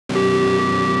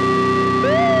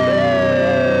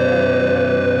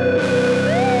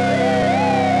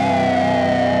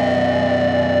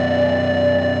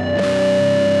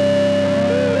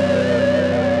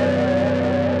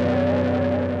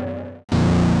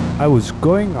I was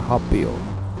going uphill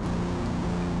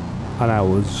and I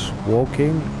was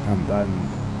walking, and then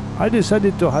I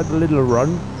decided to have a little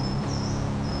run,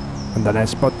 and then I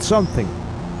spot something,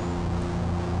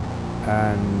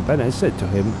 and then I said to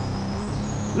him,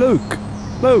 look,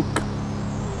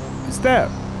 it's there,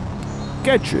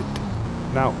 catch it.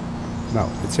 No,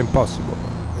 it's impossible,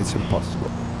 it's impossible.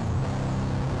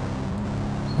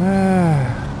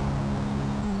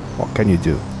 What can you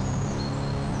do?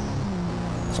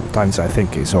 Sometimes I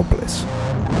think it's hopeless.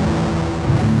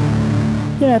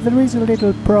 Yeah, there is a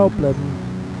little problem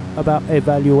about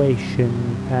evaluation,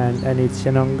 and it's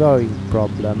an ongoing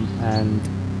problem,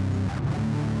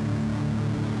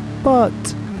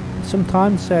 but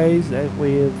sometimes says that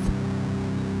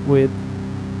with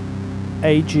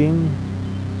aging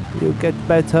you get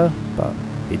better, but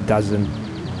it doesn't.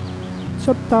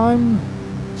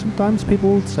 Sometimes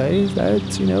people say that,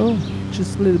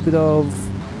 just a little bit of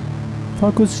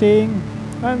focusing,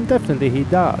 and definitely he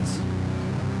does.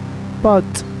 But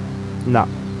no.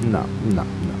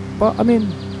 But I mean,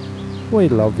 we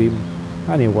love him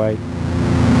anyway.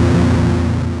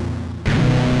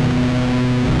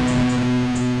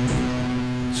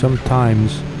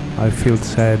 Sometimes I feel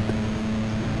sad.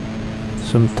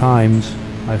 Sometimes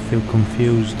I feel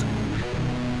confused.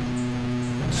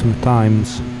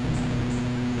 Sometimes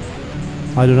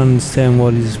I don't understand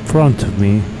what is in front of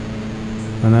me,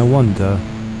 and I wonder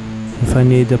if I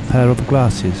need a pair of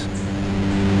glasses.